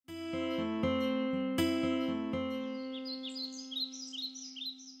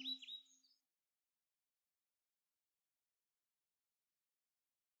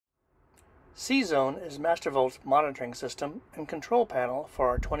CZone is Mastervolt's monitoring system and control panel for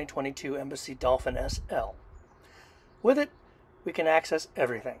our 2022 Embassy Dolphin SL. With it, we can access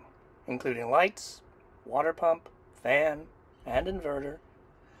everything, including lights, water pump, fan, and inverter,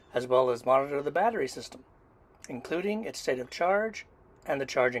 as well as monitor the battery system, including its state of charge and the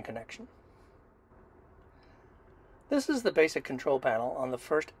charging connection. This is the basic control panel on the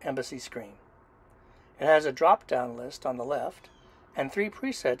first Embassy screen. It has a drop-down list on the left and 3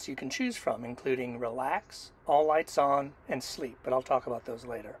 presets you can choose from, including Relax, All Lights On, and Sleep, but I'll talk about those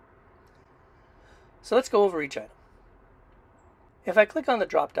later. So let's go over each item. If I click on the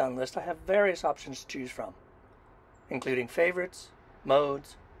drop-down list, I have various options to choose from, including favorites,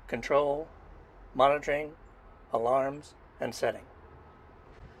 modes, control, monitoring, alarms, and setting.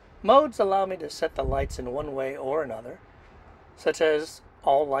 Modes allow me to set the lights in one way or another, such as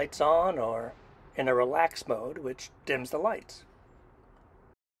all lights on or in a relax mode, which dims the lights.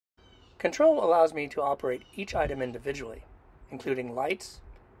 Control allows me to operate each item individually, including lights,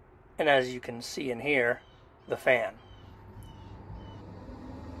 and as you can see and hear, the fan.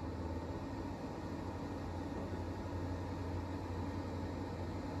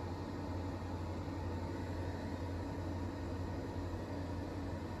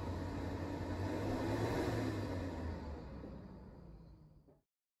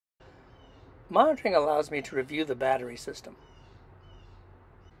 Monitoring allows me to review the battery system.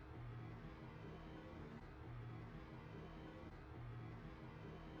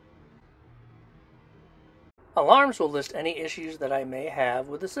 Alarms will list any issues that I may have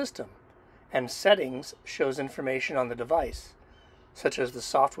with the system, and Settings shows information on the device, such as the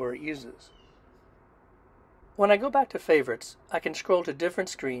software it uses. When I go back to Favorites, I can scroll to different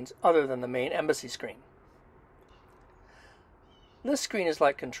screens other than the main Embassy screen. This screen is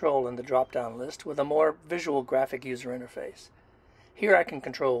like Control in the drop-down list with a more visual graphic user interface. Here I can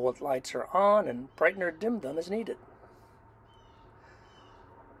control what lights are on and brighten or dim them as needed.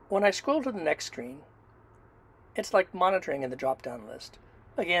 When I scroll to the next screen, it's like Monitoring in the drop-down list,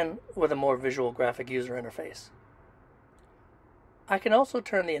 again with a more visual graphic user interface. I can also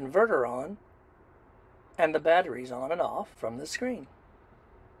turn the inverter on and the batteries on and off from the screen.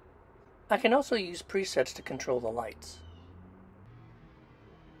 I can also use presets to control the lights.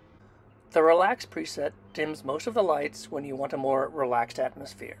 The Relax preset dims most of the lights when you want a more relaxed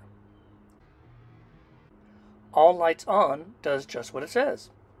atmosphere. All Lights On does just what it says,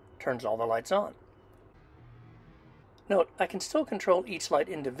 turns all the lights on. Note, I can still control each light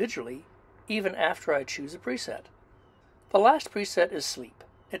individually, even after I choose a preset. The last preset is Sleep.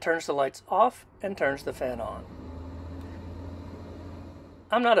 It turns the lights off and turns the fan on.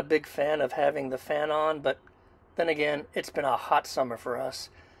 I'm not a big fan of having the fan on, but then again, it's been a hot summer for us.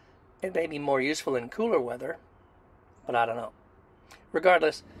 It may be more useful in cooler weather, but I don't know.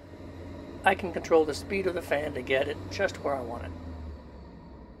 Regardless, I can control the speed of the fan to get it just where I want it.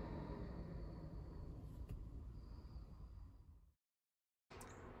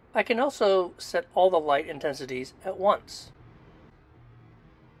 I can also set all the light intensities at once.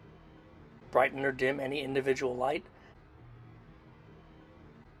 Brighten or dim any individual light,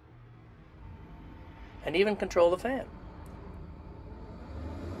 and even control the fan.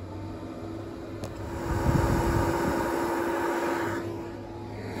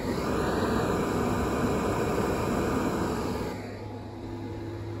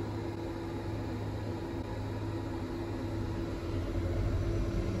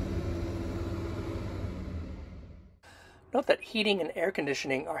 Note that heating and air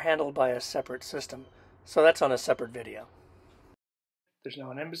conditioning are handled by a separate system, so that's on a separate video. There's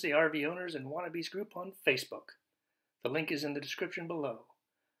now an Embassy RV Owners and Wannabes group on Facebook. The link is in the description below.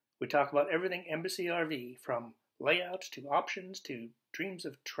 We talk about everything Embassy RV, from layouts to options to dreams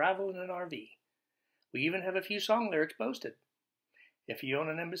of travel in an RV. We even have a few song lyrics posted. If you own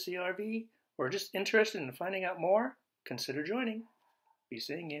an Embassy RV or are just interested in finding out more, consider joining. Be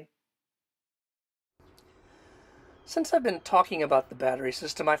seeing you. Since I've been talking about the battery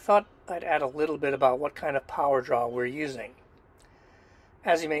system, I thought I'd add a little bit about what kind of power draw we're using.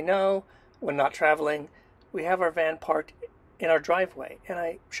 As you may know, when not traveling, we have our van parked in our driveway, and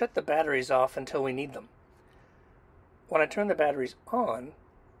I shut the batteries off until we need them. When I turn the batteries on,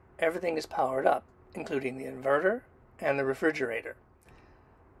 everything is powered up, including the inverter and the refrigerator.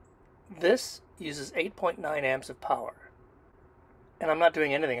 This uses 8.9 amps of power, and I'm not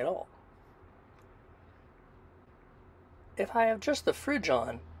doing anything at all. If I have just the fridge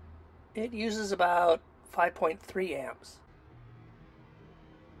on, it uses about 5.3 amps.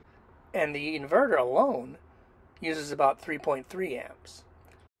 And the inverter alone uses about 3.3 amps.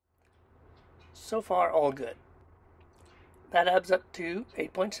 So far, all good. that adds up to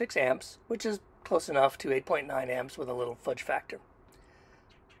 8.6 amps, which is close enough to 8.9 amps with a little fudge factor.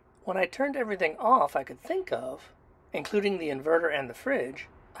 When I turned everything off I could think of, including the inverter and the fridge,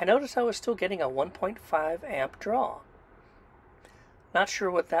 I noticed I was still getting a 1.5 amp draw. Not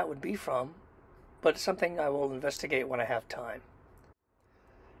sure what that would be from, but it's something I will investigate when I have time.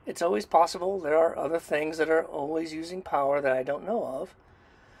 It's always possible there are other things that are always using power that I don't know of,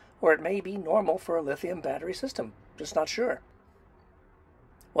 or it may be normal for a lithium battery system, just not sure.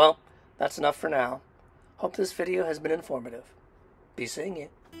 Well, that's enough for now. Hope this video has been informative. Be seeing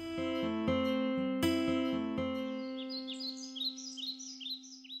you.